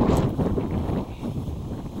propeller.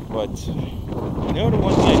 But you know the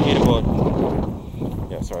one thing I hate about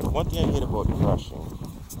the one thing I hate about crashing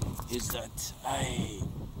is that thank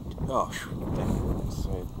goodness.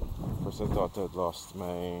 First I thought I'd lost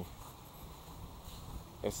my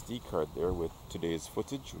SD card there with today's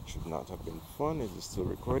footage, which would not have been fun. Is it still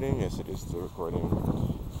recording? Yes, it is still recording.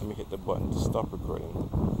 Let me hit the button to stop recording.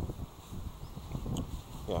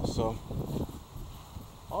 Yeah, so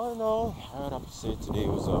all in all, I would have to say today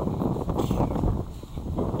was a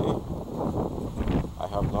good day. I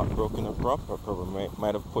have not broken a prop. I probably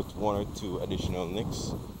might have put one or two additional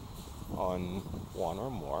nicks on one or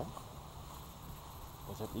more,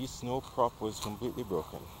 but at least no prop was completely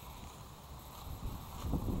broken.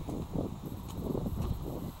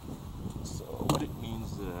 So what it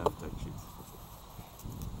means that I have to actually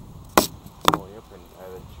go up and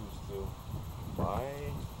either choose to buy.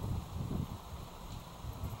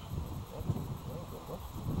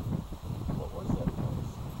 What was that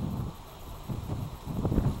noise?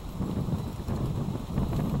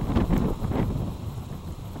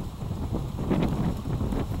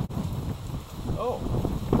 Oh,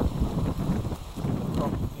 the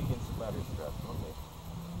prop against the battery strap. Okay,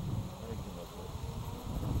 very good.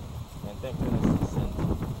 And thank goodness it's sent to.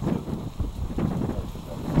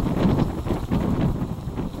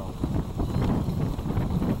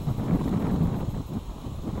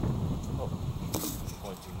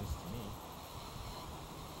 Pointing this to me.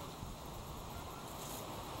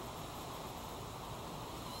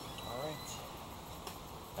 Alright.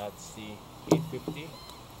 That's the 850.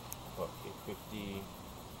 Well, 850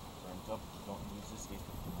 turned up. Don't use this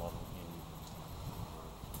 850 model in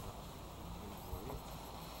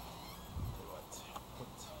what?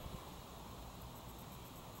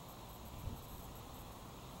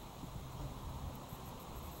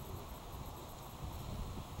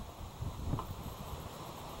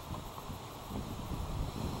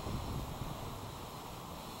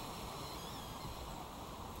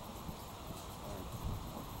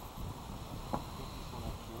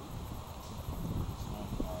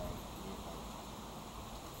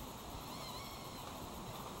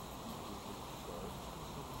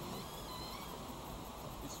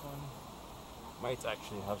 Might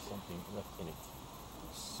actually have something left in it.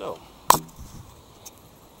 So,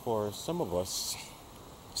 for some of us,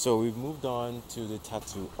 so we've moved on to the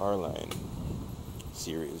Tattoo R-Line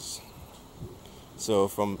series. So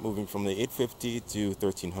moving from the 850 to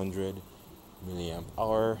 1300 milliamp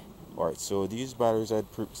hour. Alright, so these batteries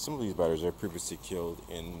some of these batteries are previously killed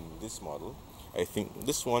in this model. I think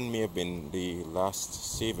this one may have been the last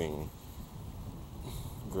saving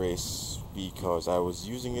grace because I was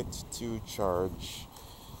using it to charge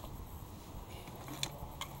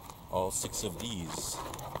all 6 of these.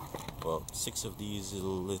 Well, 6 of these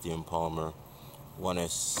little lithium polymer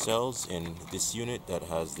 1S cells in this unit that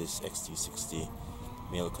has this XT60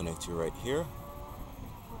 male connector right here.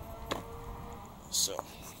 So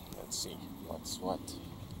let's see what's what.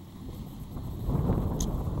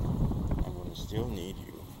 I'm gonna still need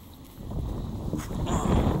you.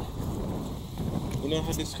 You know, I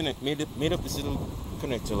had this made up this little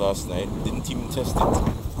connector last night. Didn't even test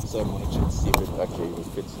it, so I'm gonna check to see if it actually even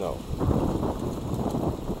fits now.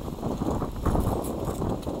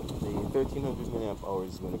 The 1300 milliamp hour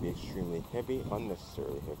is going to be extremely heavy,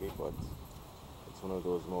 unnecessarily heavy, but it's one of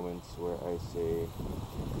those moments where I say,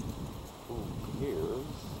 who cares?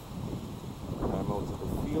 I'm out of the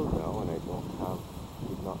field now, and I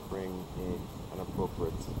did not bring an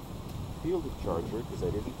appropriate field charger because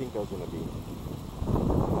I didn't think I was going to be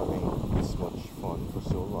having this much fun for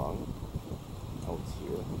so long out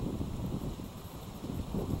here.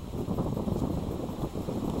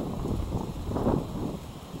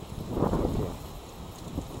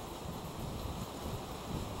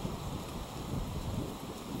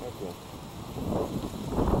 Okay.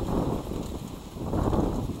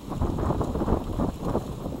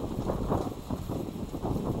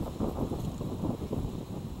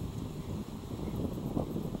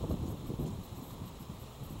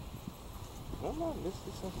 No, this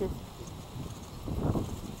is okay.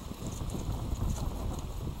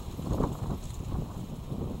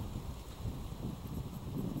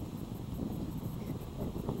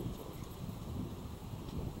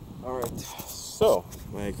 Alright, so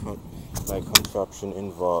my contraption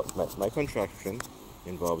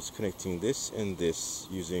involves connecting this and this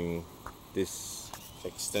using this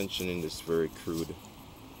extension in this very crude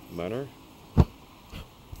manner.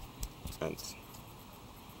 And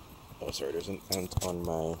oh, sorry, there's an ant on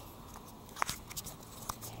my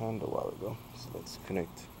hand a while ago. So let's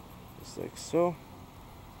connect this like so.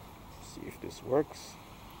 See if this works.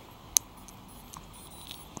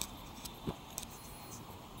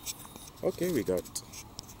 Okay, we got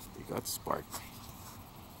spark.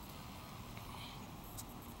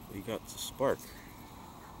 We got the spark.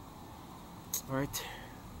 Alright.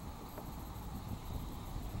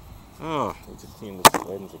 Ah, need to clean this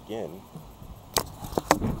lens again.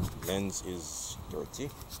 Lens is dirty.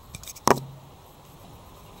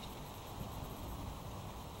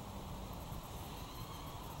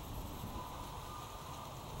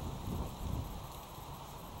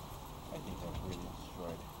 I think I've really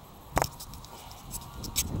destroyed it.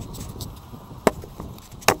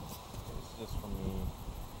 It's just for me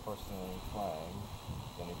personally inclined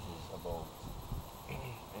than it is about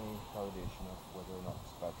any validation of whether or not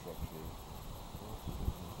this battery actually works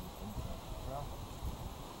inside the travel.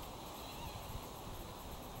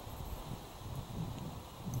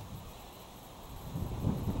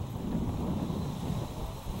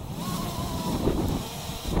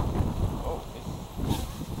 Oh, it's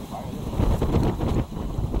fire.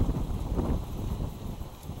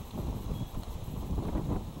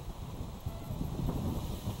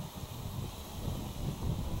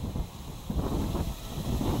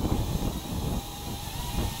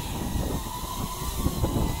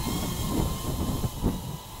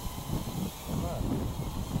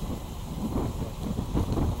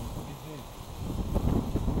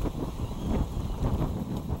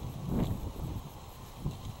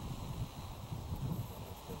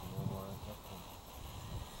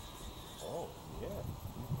 Oh, yeah.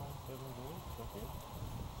 3.7 volts, okay.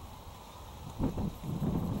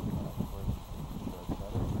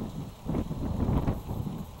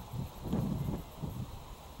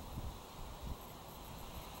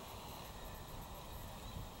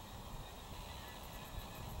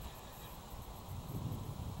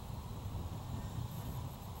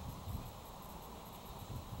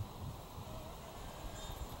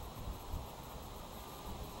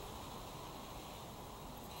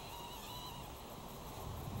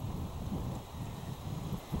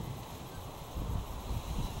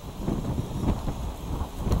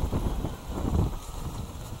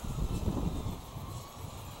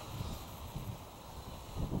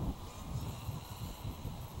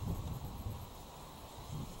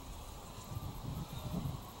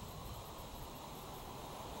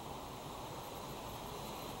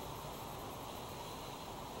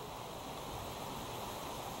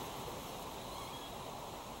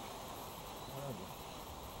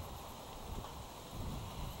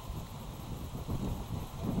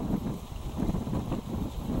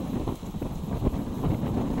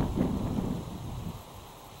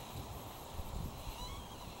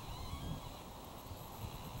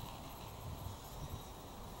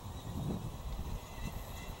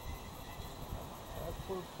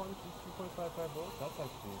 For 2.55 volts, that's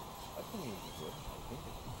actually, that's going to be good. I think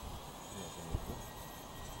it's going to be good.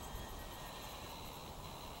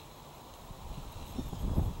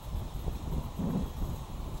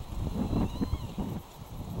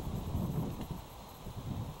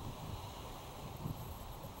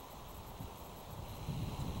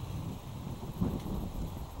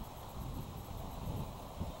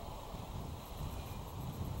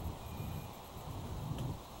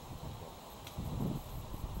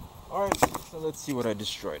 Alright, so let's see what I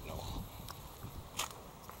destroyed now.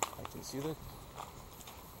 I can see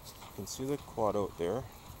the quad out there.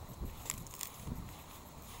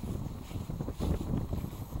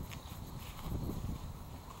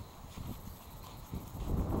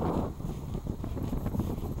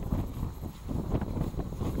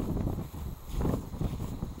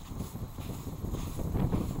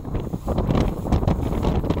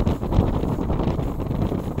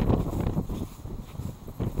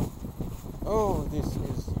 Oh, this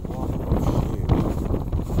is one shade.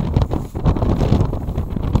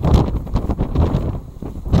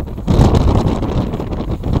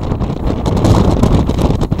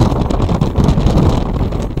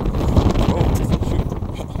 Oh, shoot.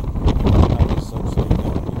 I was so sorry.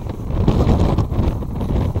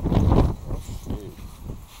 Oh, shit.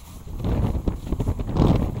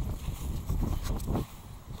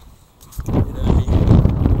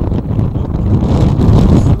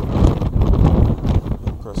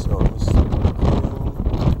 Press out this finger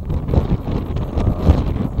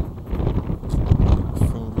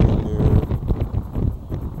in there.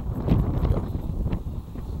 Yeah.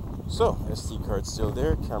 So, SD card still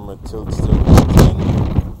there, camera tilt still working.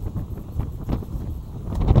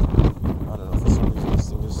 I don't know, for some reason this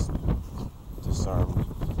thing just disarmed.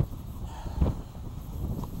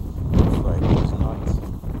 Like it was not.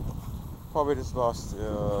 Probably just lost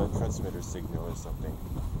transmitter signal or something.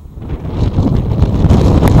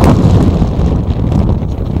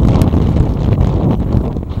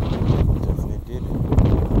 Definitely did.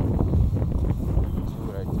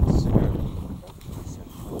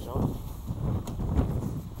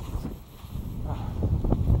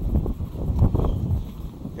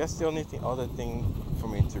 guess the only other thing for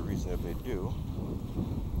me to reasonably do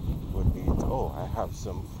would be to, oh, I have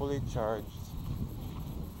some fully charged,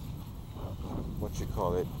 what you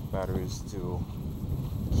call it, batteries to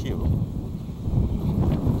Q.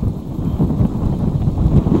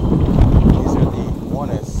 These are the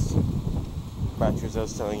 1S batteries I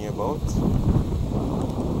was telling you about.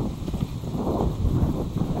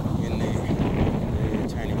 In the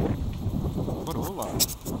tiny one. But hold on.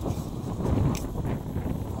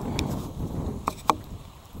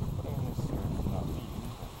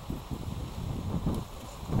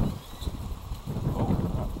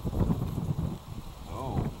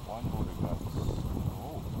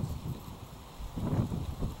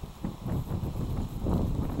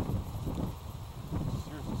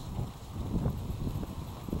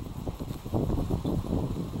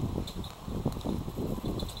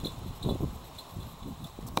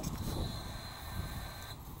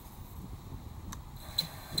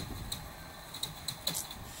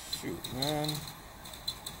 Shoot, man.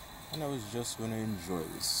 And I was just gonna enjoy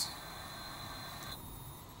this.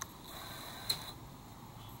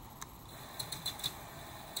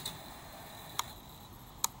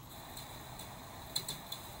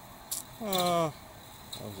 I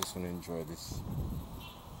was just gonna enjoy this.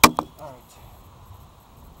 Alright.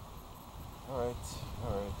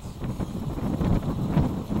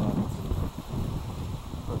 Not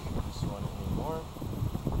pushing this one anymore.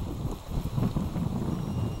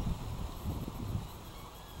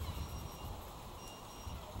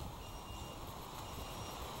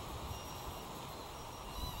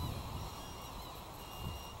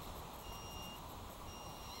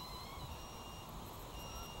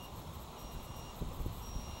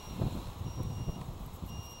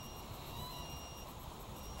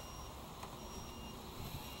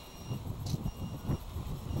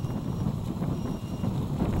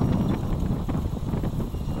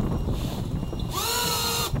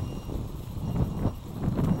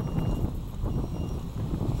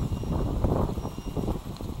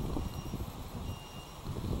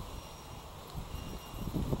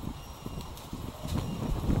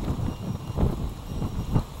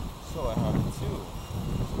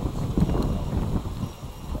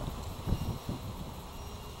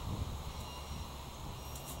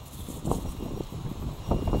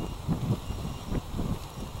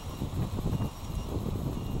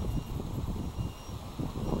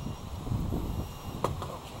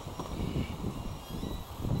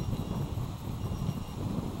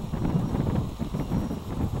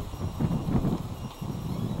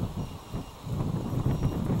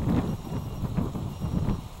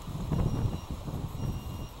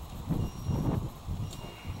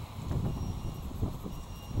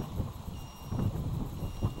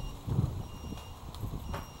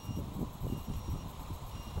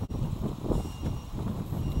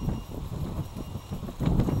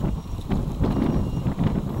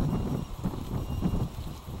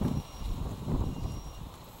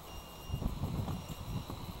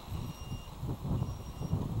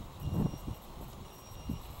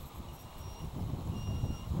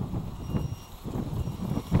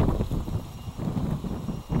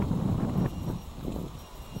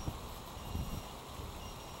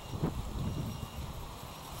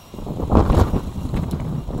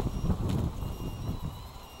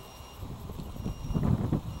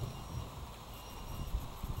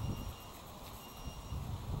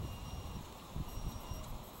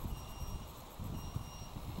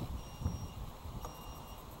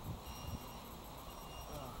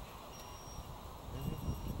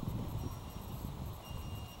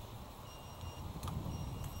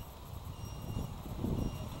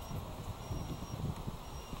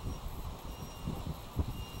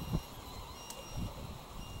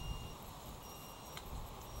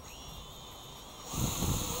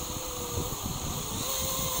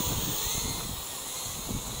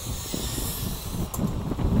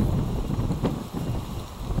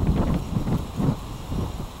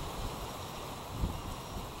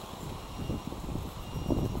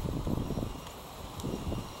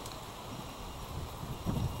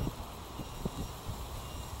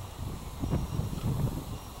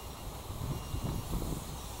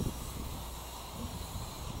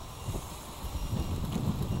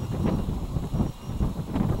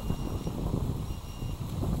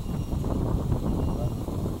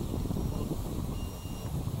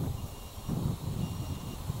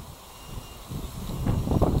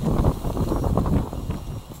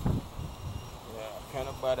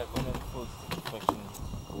 Bad at running full section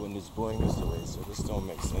when it's blowing this away, so this don't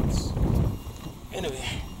make sense.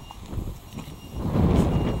 Anyway.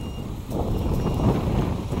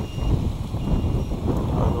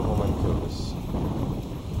 I'll go home and kill this.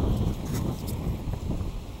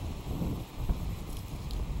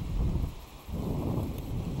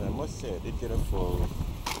 did get a full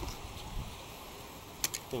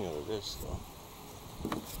thing out of this though.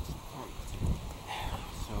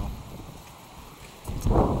 So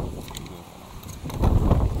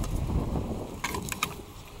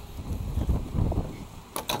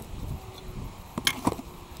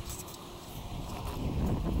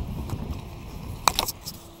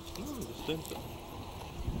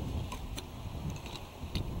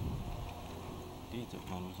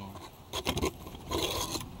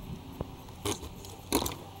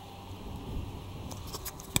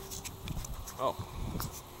oh,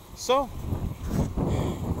 so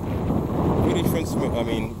really transmit. I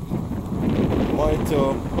mean,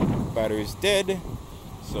 monitor battery is dead,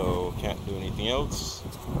 so can't do anything else.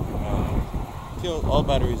 Kill all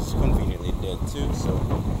batteries conveniently dead too, so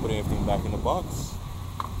putting everything back in the box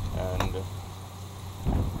and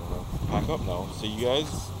pack up now. So you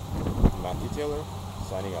guys, Matthew Taylor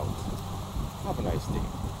signing out. Have a nice day.